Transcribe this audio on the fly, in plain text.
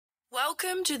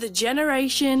Welcome to the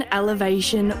Generation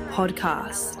Elevation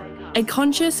podcast, a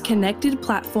conscious, connected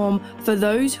platform for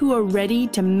those who are ready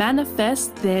to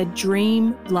manifest their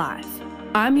dream life.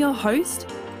 I'm your host,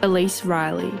 Elise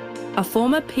Riley, a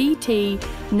former PT,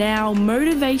 now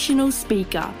motivational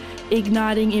speaker,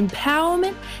 igniting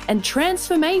empowerment and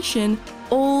transformation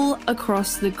all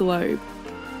across the globe.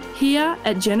 Here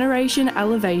at Generation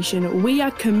Elevation, we are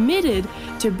committed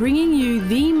to bringing you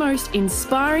the most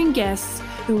inspiring guests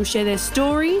who will share their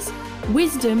stories,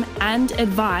 wisdom, and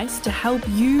advice to help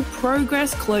you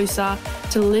progress closer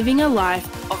to living a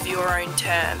life of your own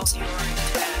terms.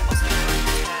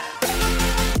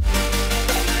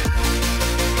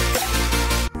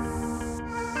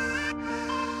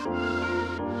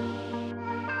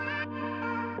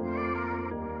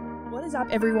 What is up,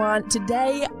 everyone?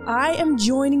 Today, I am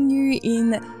joining you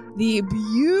in the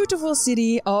beautiful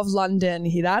city of London.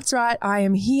 That's right, I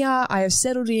am here, I have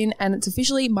settled in, and it's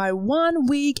officially my 1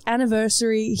 week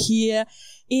anniversary here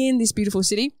in this beautiful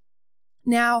city.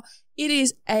 Now, it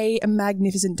is a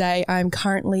magnificent day. I'm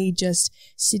currently just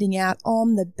sitting out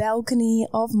on the balcony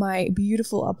of my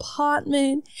beautiful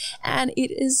apartment, and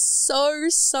it is so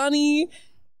sunny.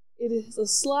 It is a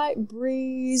slight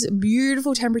breeze,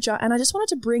 beautiful temperature, and I just wanted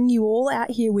to bring you all out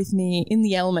here with me in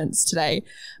the elements today.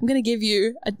 I'm going to give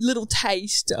you a little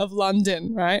taste of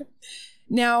London, right?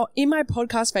 Now, in my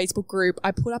podcast Facebook group, I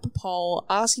put up a poll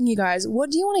asking you guys, what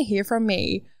do you want to hear from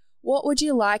me? What would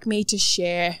you like me to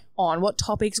share on? What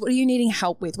topics? What are you needing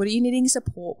help with? What are you needing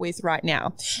support with right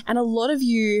now? And a lot of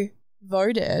you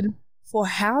voted for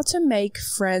how to make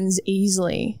friends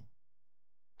easily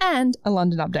and a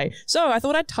London update. So I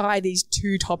thought I'd tie these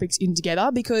two topics in together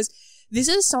because this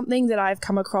is something that I've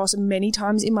come across many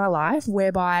times in my life,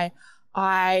 whereby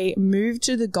I moved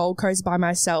to the Gold Coast by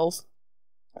myself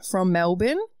from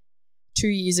Melbourne 2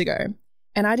 years ago,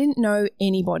 and I didn't know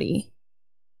anybody.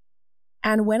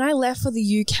 And when I left for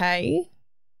the UK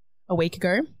a week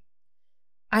ago,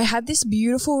 I had this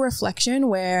beautiful reflection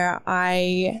where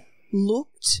I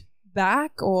looked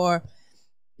back or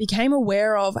became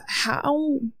aware of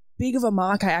how big of a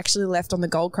mark I actually left on the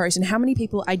Gold Coast and how many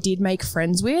people I did make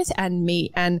friends with and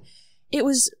meet. And it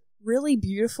was really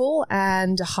beautiful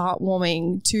and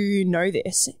heartwarming to know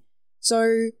this.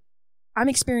 So I'm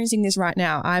experiencing this right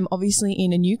now. I'm obviously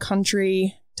in a new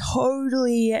country,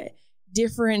 totally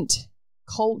different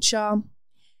culture.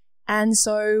 And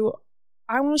so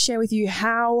I want to share with you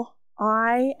how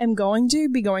I am going to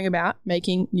be going about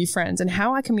making new friends and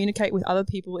how I communicate with other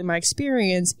people in my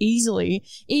experience easily,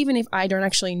 even if I don't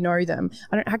actually know them.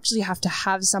 I don't actually have to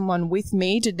have someone with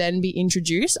me to then be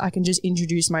introduced. I can just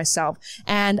introduce myself.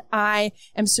 And I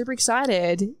am super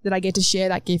excited that I get to share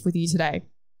that gift with you today.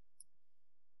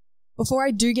 Before I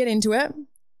do get into it,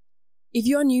 if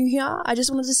you're new here, I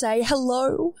just wanted to say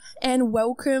hello and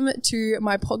welcome to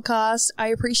my podcast. I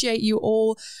appreciate you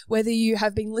all, whether you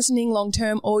have been listening long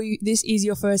term or this is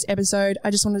your first episode. I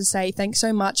just wanted to say thanks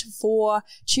so much for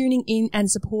tuning in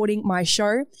and supporting my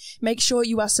show. Make sure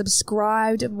you are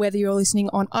subscribed, whether you're listening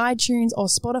on iTunes or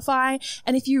Spotify.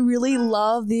 And if you really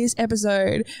love this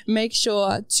episode, make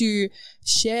sure to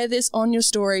share this on your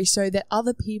story so that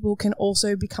other people can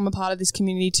also become a part of this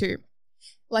community too.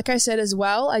 Like I said as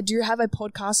well, I do have a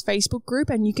podcast Facebook group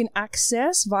and you can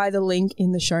access via the link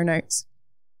in the show notes.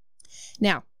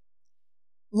 Now,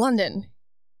 London.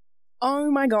 Oh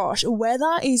my gosh,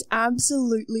 weather is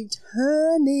absolutely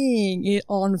turning it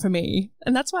on for me.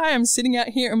 And that's why I'm sitting out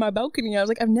here on my balcony. I was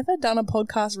like, I've never done a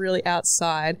podcast really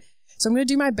outside. So I'm going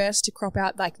to do my best to crop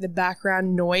out like the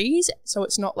background noise so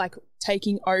it's not like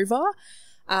taking over.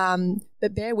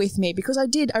 But bear with me because I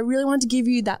really wanted to give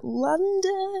you that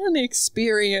London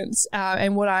experience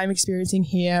and what I'm experiencing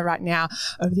here right now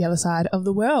over the other side of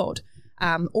the world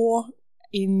or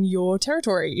in your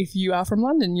territory. If you are from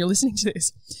London, you're listening to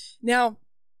this. Now,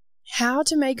 how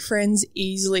to make friends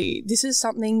easily. This is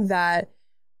something that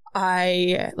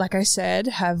like I said,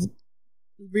 have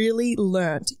really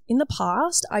learnt. In the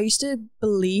past, I used to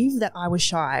believe that I was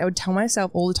shy. I would tell myself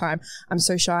all the time, I'm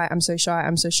so shy, I'm so shy,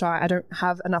 I'm so shy. I don't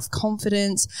have enough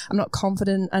confidence. I'm not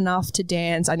confident enough to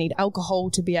dance. I need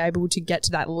alcohol to be able to get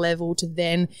to that level to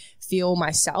then feel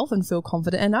myself and feel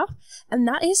confident enough. And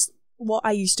that is what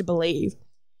I used to believe.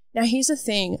 Now, here's the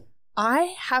thing.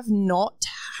 I have not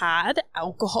had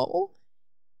alcohol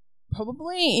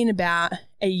probably in about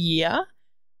a year.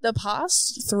 The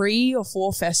past 3 or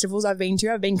 4 festivals I've been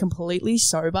to, I've been completely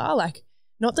sober. Like,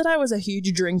 not that I was a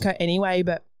huge drinker anyway,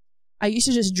 but I used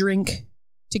to just drink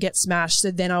to get smashed so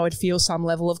then I would feel some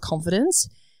level of confidence.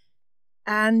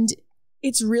 And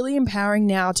it's really empowering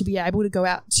now to be able to go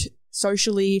out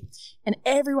socially, and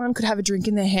everyone could have a drink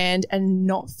in their hand and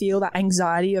not feel that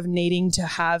anxiety of needing to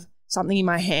have something in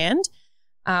my hand.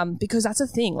 Because that's a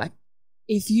thing. Like,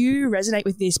 if you resonate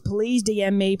with this, please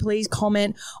DM me, please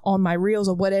comment on my reels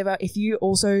or whatever. If you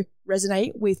also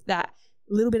resonate with that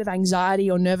little bit of anxiety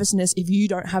or nervousness if you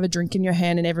don't have a drink in your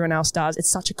hand and everyone else does.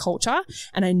 It's such a culture,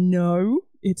 and I know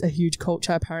it's a huge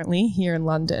culture apparently here in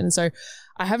London. So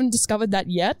I haven't discovered that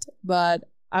yet, but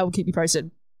I will keep you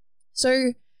posted.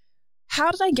 So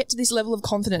how did I get to this level of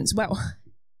confidence? Well,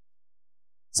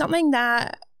 something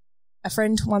that a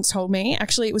friend once told me,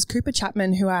 actually it was Cooper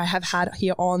Chapman, who I have had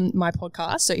here on my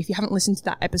podcast. So if you haven't listened to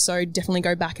that episode, definitely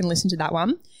go back and listen to that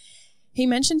one. He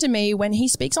mentioned to me when he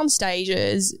speaks on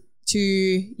stages to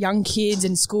young kids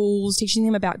in schools, teaching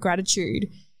them about gratitude,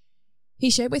 he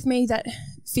shared with me that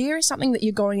fear is something that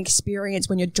you're going to experience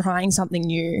when you're trying something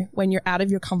new, when you're out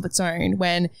of your comfort zone,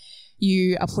 when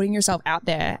you are putting yourself out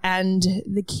there. And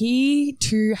the key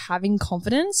to having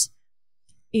confidence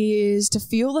is to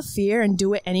feel the fear and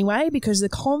do it anyway, because the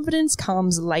confidence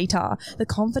comes later. The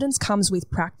confidence comes with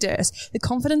practice. The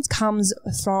confidence comes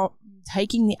from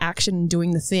taking the action and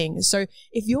doing the thing. So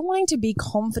if you're wanting to be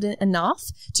confident enough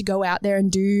to go out there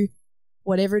and do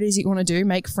whatever it is you want to do,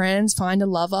 make friends, find a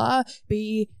lover,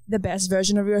 be the best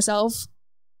version of yourself,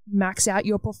 max out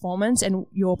your performance and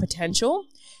your potential,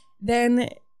 then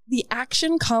the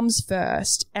action comes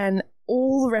first and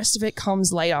all the rest of it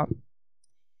comes later.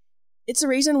 It's the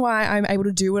reason why I'm able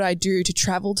to do what I do, to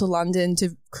travel to London,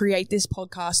 to create this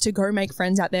podcast, to go make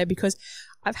friends out there, because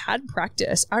I've had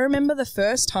practice. I remember the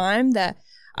first time that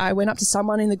I went up to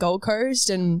someone in the Gold Coast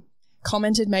and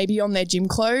commented maybe on their gym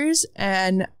clothes,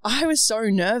 and I was so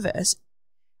nervous.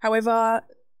 However,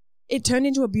 it turned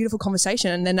into a beautiful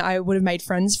conversation, and then I would have made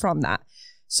friends from that.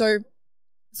 So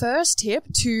first tip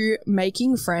to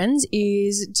making friends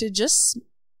is to just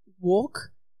walk.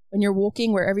 When you're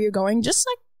walking, wherever you're going, just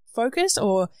like focus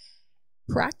or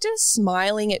practice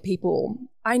smiling at people.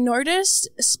 I noticed,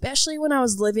 especially when I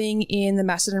was living in the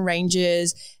Macedon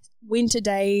Ranges, winter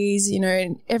days, you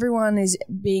know, everyone is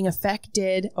being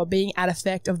affected or being at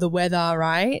effect of the weather,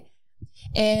 right?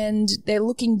 And they're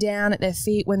looking down at their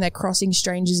feet when they're crossing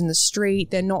strangers in the street.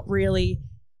 They're not really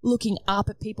looking up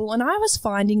at people. And I was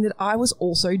finding that I was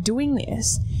also doing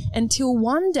this until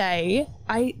one day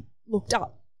I looked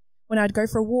up. When I'd go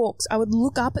for walks, I would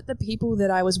look up at the people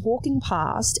that I was walking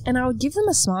past and I would give them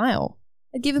a smile.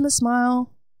 I'd give them a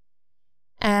smile.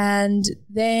 And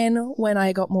then when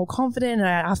I got more confident and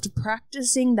after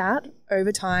practicing that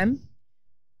over time,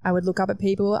 I would look up at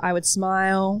people, I would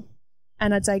smile,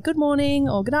 and I'd say good morning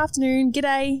or good afternoon,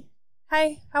 g'day,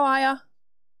 hey, how are ya?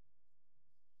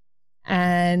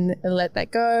 And let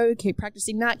that go, keep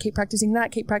practicing that, keep practicing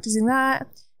that, keep practicing that.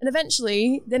 And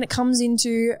eventually then it comes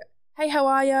into, hey, how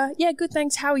are ya? Yeah, good,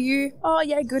 thanks. How are you? Oh,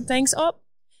 yeah, good, thanks. Oh,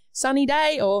 sunny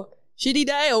day or shitty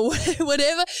day or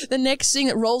whatever. The next thing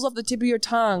that rolls off the tip of your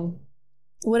tongue,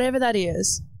 whatever that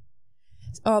is.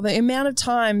 Oh, the amount of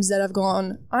times that I've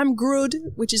gone, I'm good,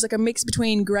 which is like a mix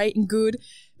between great and good,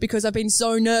 because I've been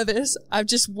so nervous. I've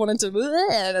just wanted to,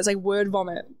 and it's like word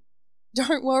vomit.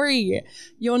 Don't worry.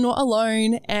 You're not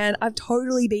alone, and I've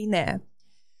totally been there.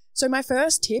 So my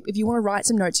first tip, if you want to write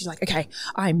some notes, you're like, okay,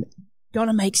 I'm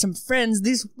gonna make some friends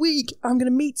this week. I'm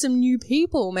gonna meet some new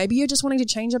people. Maybe you're just wanting to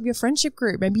change up your friendship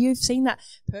group. Maybe you've seen that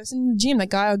person in the gym, that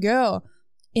guy or girl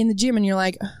in the gym, and you're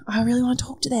like, I really want to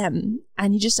talk to them,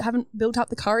 and you just haven't built up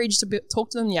the courage to talk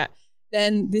to them yet.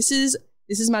 Then this is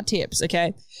my tips,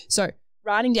 okay? So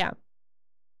writing down,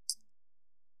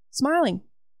 smiling.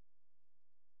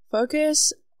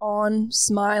 Focus on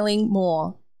smiling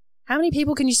more. How many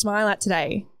people can you smile at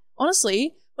today?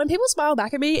 Honestly, when people smile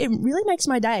back at me, it really makes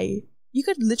my day. You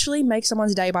could literally make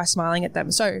someone's day by smiling at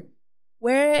them. So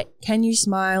where can you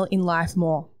smile in life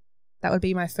more? That would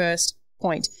be my first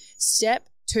point.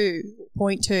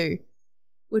 Point two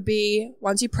would be,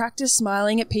 once you practice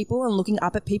smiling at people and looking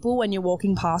up at people when you're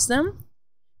walking past them,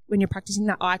 when you're practicing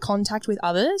that eye contact with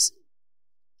others,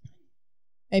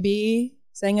 maybe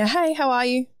saying, hey, how are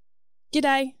you?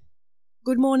 G'day.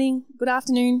 Good morning. Good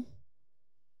afternoon.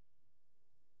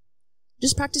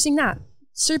 Just practicing that.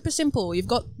 Super simple. You've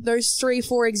got those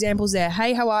 3-4 examples there.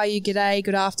 Hey, how are you? G'day,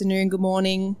 good afternoon, good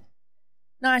morning.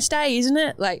 Nice day, isn't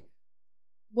it? Like,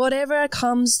 whatever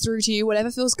comes through to you,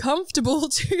 whatever feels comfortable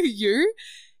to you,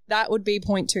 that would be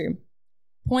point 2.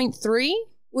 Point 3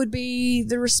 would be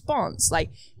the response.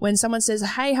 Like when someone says,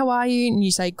 hey, how are you? And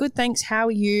you say, good, thanks, how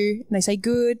are you? And they say,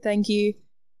 good, thank you.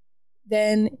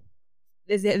 Then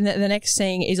the next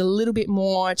thing is a little bit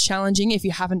more challenging if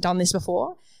you haven't done this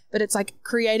before. But it's like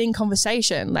creating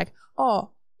conversation. Like,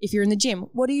 oh, if you're in the gym,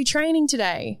 what are you training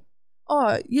today?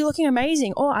 oh, you're looking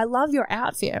amazing. Or I love your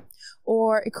outfit.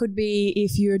 Or it could be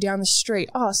if you're down the street,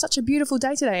 oh, such a beautiful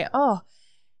day today. Oh,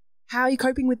 how are you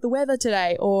coping with the weather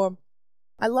today? Or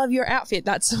I love your outfit.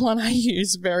 That's the one I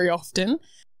use very often.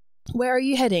 Where are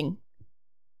you heading?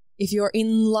 If you're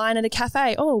in line at a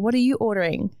cafe, oh, what are you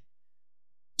ordering?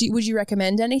 Would you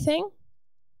recommend anything?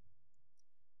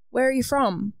 Where are you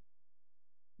from?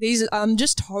 I'm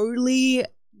just totally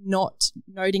not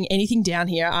noting anything down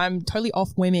here. I'm totally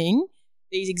off-whimming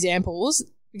these examples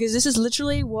because this is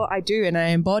literally what I do and I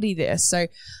embody this. So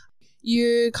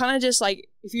you kind of just like,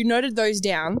 if you noted those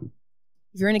down,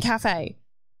 if you're in a cafe,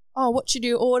 oh, what should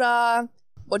you order?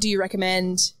 What do you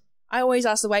recommend? I always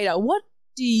ask the waiter, what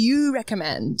do you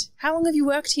recommend? How long have you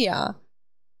worked here?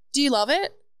 Do you love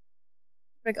it?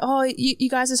 Like, oh, you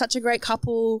guys are such a great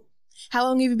couple. How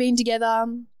long have you been together?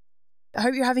 I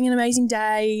hope you're having an amazing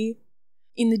day.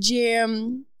 In the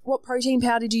gym, what protein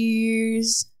powder do you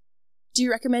use? Do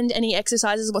you recommend any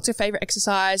exercises? What's your favorite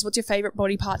exercise? What's your favorite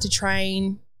body part to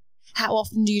train? How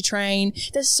often do you train?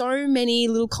 There's so many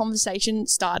little conversation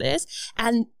starters.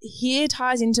 And here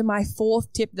ties into my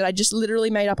fourth tip that I just literally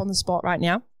made up on the spot right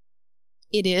now.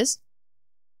 It is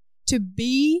to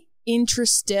be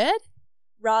interested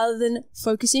rather than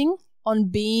focusing on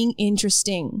being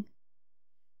interesting.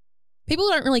 People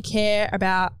don't really care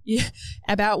about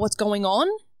what's going on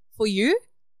for you,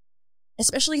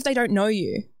 especially if they don't know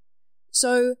you.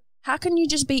 So how can you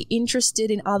just be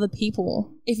interested in other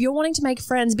people? If you're wanting to make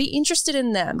friends, be interested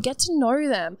in them. Get to know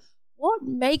them. What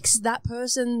makes that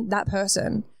person that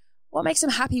person? What makes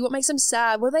them happy? What makes them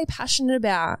sad? What are they passionate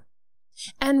about?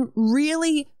 And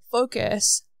really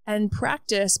focus and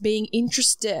practice being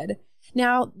interested.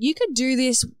 Now, you could do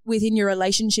this within your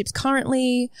relationships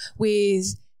currently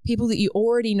with people that you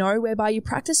already know, whereby you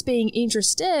practice being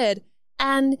interested,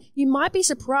 and you might be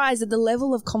surprised at the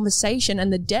level of conversation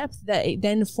and the depth that it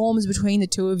then forms between the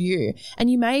two of you. And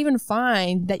you may even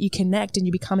find that you connect and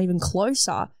you become even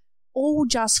closer, all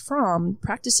just from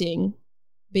practicing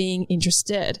being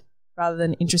interested rather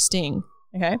than interesting,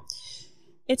 okay?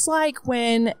 It's like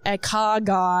when a car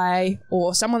guy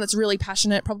or someone that's really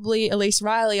passionate, probably Elise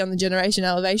Riley on the Generation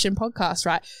Elevation podcast,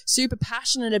 right? Super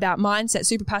passionate about mindset,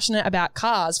 super passionate about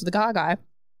cars for the car guy.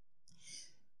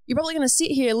 You're probably going to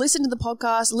sit here, listen to the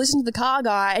podcast, listen to the car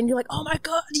guy, and you're like, oh my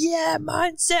God, yeah,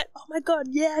 mindset. Oh my God,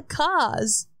 yeah,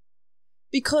 cars.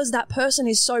 Because that person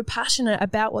is so passionate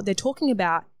about what they're talking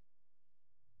about.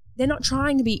 They're not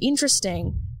trying to be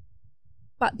interesting.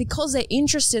 But because they're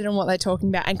interested in what they're talking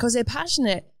about and because they're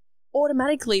passionate,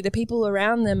 automatically the people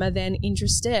around them are then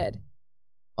interested.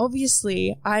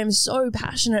 Obviously, I am so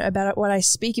passionate about what I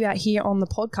speak about here on the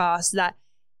podcast that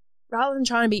rather than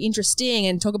trying to be interesting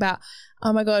and talk about,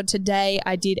 oh my God, today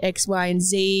I did X, Y, and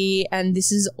Z, and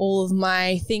this is all of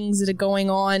my things that are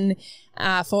going on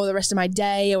for the rest of my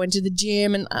day. I went to the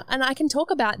gym and I can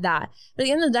talk about that. But at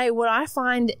the end of the day, what I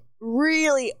find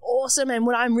really awesome and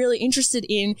what I'm really interested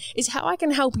in is how I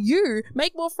can help you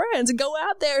make more friends and go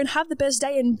out there and have the best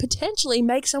day and potentially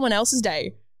make someone else's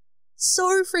day.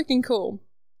 So freaking cool.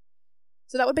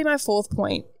 So that would be my fourth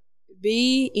point.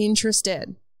 Be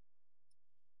interested.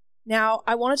 Now,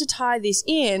 I wanted to tie this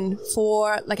in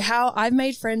for like how I've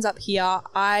made friends up here.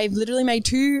 I've literally made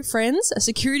 2 friends. A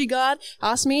security guard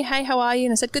asked me, hey, how are you?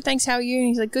 And I said, good, thanks. How are you? And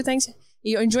he's like, good, thanks. Are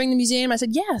you enjoying the museum? I said,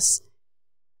 yes.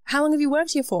 How long have you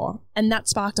worked here for? And that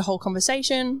sparked a whole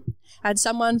conversation. I had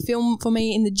someone film for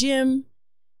me in the gym.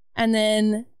 And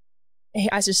then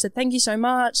I just said, thank you so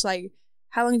much. Like,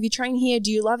 how long have you trained here?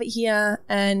 Do you love it here?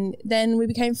 And then we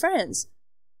became friends.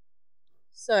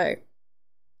 So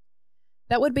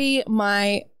that would be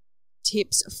my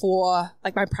tips for,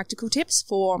 like my practical tips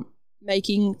for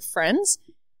making friends.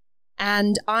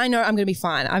 And I know I'm going to be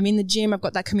fine. I'm in the gym. I've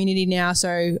got that community now.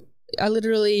 So I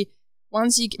literally,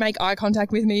 once you make eye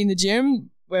contact with me in the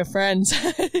gym, we're friends.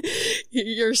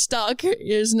 You're stuck.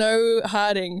 There's no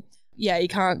hiding. Yeah, you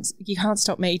can't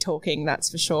stop me talking, that's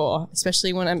for sure,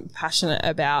 especially when I'm passionate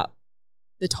about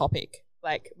the topic,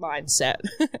 like mindset.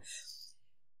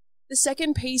 The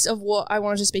second piece of what I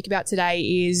wanted to speak about today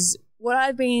is what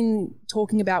I've been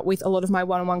talking about with a lot of my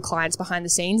one-on-one clients behind the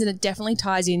scenes, and it definitely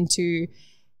ties into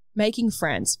making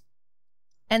friends.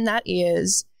 And that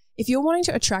is, if you're wanting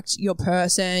to attract your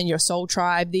person, your soul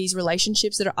tribe, these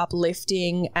relationships that are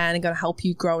uplifting and are going to help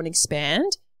you grow and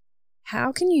expand,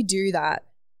 how can you do that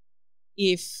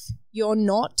if you're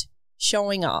not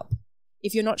showing up,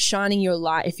 if you're not shining your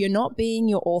light, if you're not being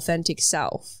your authentic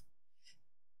self?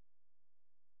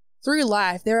 Through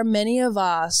life, there are many of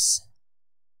us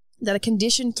that are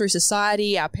conditioned through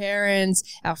society, our parents,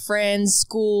 our friends,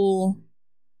 school,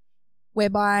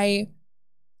 whereby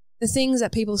the things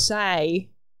that people say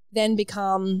then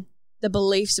become the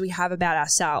beliefs we have about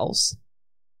ourselves.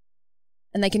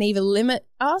 And they can either limit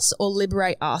us or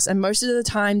liberate us. And most of the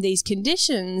time, these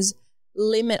conditions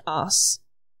limit us.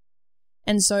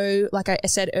 And so, like I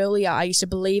said earlier, I used to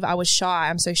believe I was shy.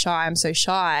 I'm so shy. I'm so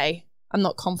shy. I'm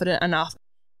not confident enough.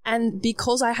 And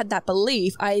because I had that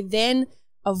belief, I then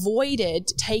avoided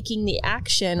taking the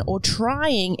action or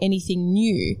trying anything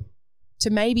new to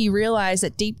maybe realize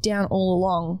that deep down all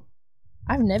along,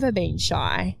 I've never been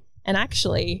shy. And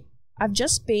actually, I've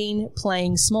just been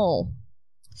playing small.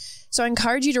 So I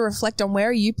encourage you to reflect on, where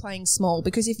are you playing small?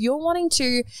 Because if you're wanting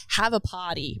to have a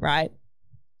party, right,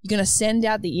 you're going to send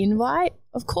out the invite?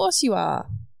 Of course you are.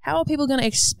 How are people going to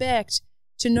expect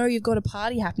to know you've got a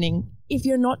party happening if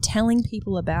you're not telling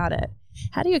people about it?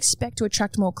 How do you expect to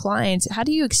attract more clients? How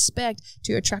do you expect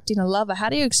to attract in a lover? How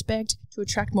do you expect to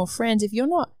attract more friends if you're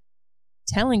not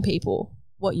telling people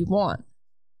what you want?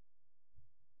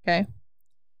 Okay?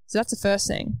 So that's the first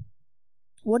thing.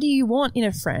 What do you want in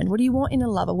a friend? What do you want in a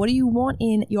lover? What do you want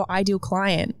in your ideal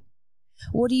client?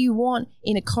 What do you want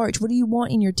in a coach? What do you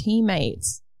want in your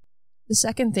teammates? The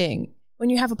second thing,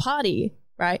 when you have a party,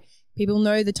 right? People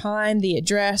know the time, the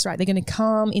address, right? They're going to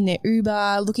come in their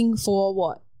Uber looking for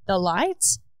what? The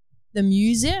lights, the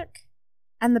music,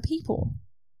 and the people.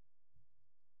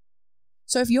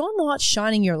 So if you're not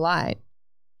shining your light,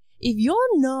 if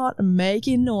you're not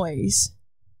making noise,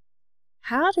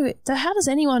 how does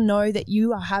anyone know that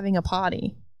you are having a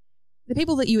party? The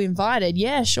people that you invited,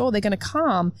 yeah, sure, they're going to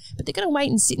come, but they're going to wait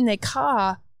and sit in their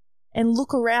car and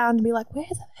look around and be like, where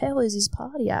the hell is this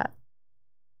party at?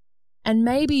 And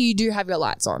maybe you do have your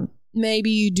lights on.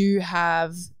 Maybe you do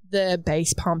have the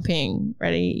bass pumping,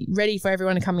 ready for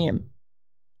everyone to come in.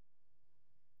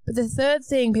 But the third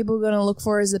thing people are going to look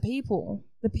for is the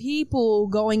people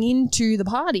going into the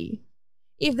party.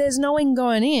 If there's no one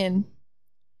going in,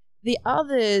 the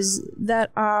others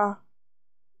that are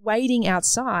waiting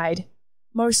outside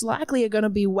most likely are going to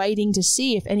be waiting to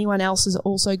see if anyone else is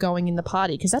also going in the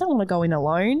party, because they don't want to go in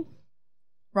alone,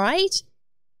 right?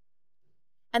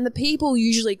 And the people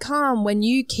usually come when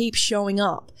you keep showing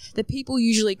up. The people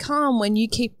usually come when you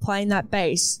keep playing that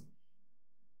bass.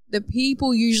 The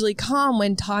people usually come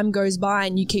when time goes by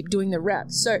and you keep doing the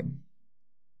reps. So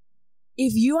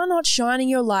if you are not shining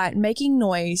your light, making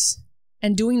noise,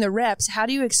 and doing the reps, how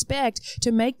do you expect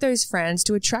to make those friends,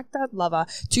 to attract that lover,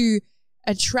 to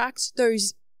attract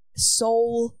those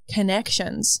soul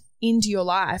connections into your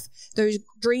life, those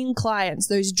dream clients,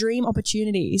 those dream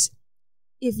opportunities,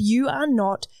 if you are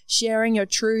not sharing your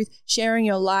truth, sharing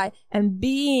your light, and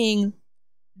being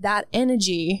that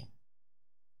energy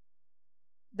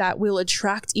that will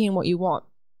attract in what you want?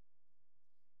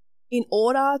 In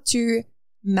order to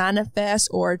manifest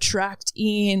or attract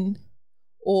in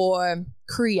or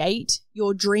create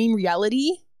your dream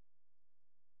reality,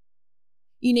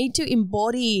 you need to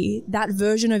embody that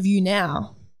version of you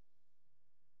now.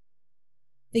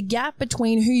 The gap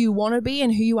between who you want to be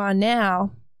and who you are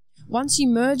now, once you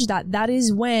merge that, that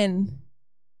is when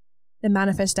the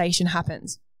manifestation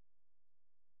happens.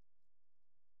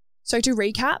 So to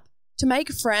recap, to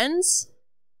make friends,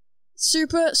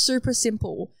 super, super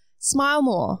simple. Smile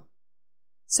more.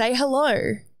 Say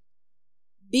hello.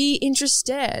 Be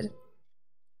interested.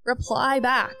 Reply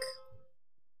back.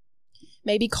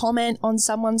 Maybe comment on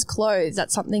someone's clothes.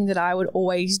 That's something that I would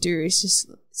always do, is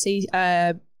just see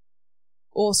a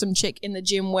awesome chick in the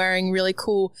gym wearing really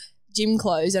cool gym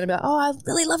clothes and I'd be like, oh, I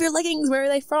really love your leggings. Where are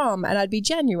they from? And I'd be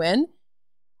genuine.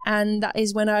 And that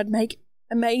is when I'd make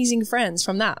amazing friends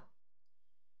from that.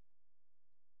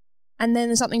 And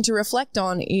then something to reflect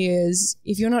on is,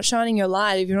 if you're not shining your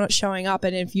light, if you're not showing up,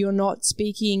 and if you're not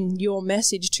speaking your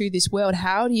message to this world,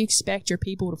 how do you expect your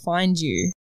people to find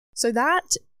you? So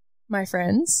that, my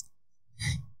friends,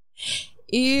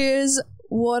 is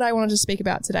what I wanted to speak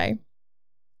about today.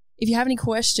 If you have any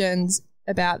questions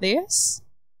about this,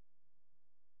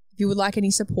 if you would like any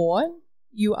support,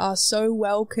 you are so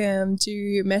welcome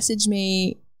to message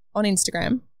me on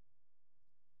Instagram.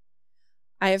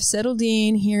 I have settled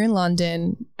in here in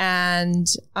London and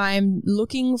I'm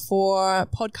looking for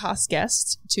podcast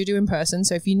guests to do in person.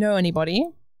 So if you know anybody,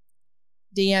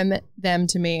 DM them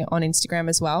to me on Instagram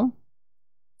as well.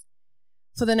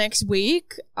 For the next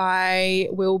week, I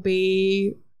will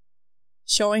be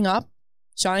showing up,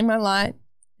 shining my light,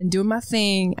 and doing my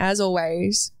thing as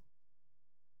always.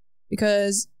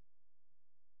 Because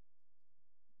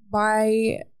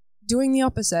by doing the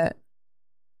opposite,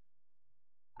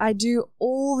 I do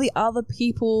all the other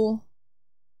people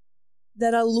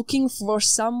that are looking for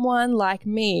someone like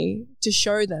me to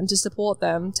show them, to support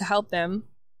them, to help them.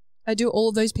 I do all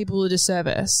of those people a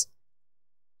disservice.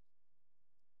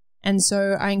 And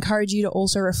so I encourage you to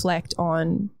also reflect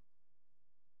on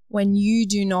when you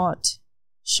do not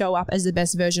show up as the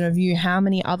best version of you, how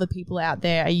many other people out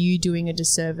there are you doing a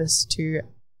disservice to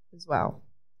as well?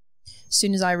 As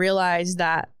soon as I realized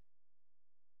that,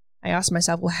 I asked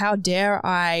myself, well, how dare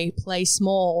I play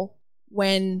small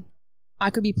when I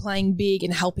could be playing big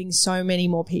and helping so many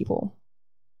more people?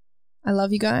 I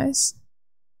love you guys.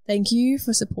 Thank you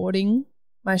for supporting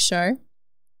my show.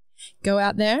 Go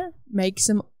out there, make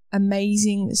some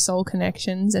amazing soul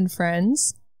connections and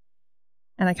friends,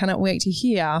 and I cannot wait to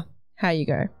hear how you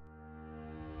go.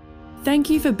 Thank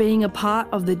you for being a part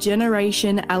of the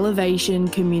Generation Elevation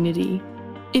community.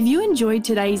 If you enjoyed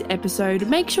today's episode,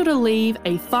 make sure to leave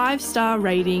a 5-star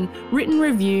rating, written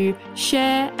review,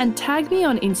 share, and tag me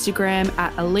on Instagram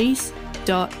at elise.riley.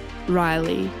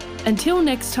 Until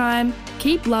next time,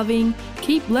 keep loving,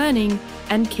 keep learning,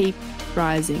 and keep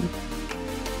rising.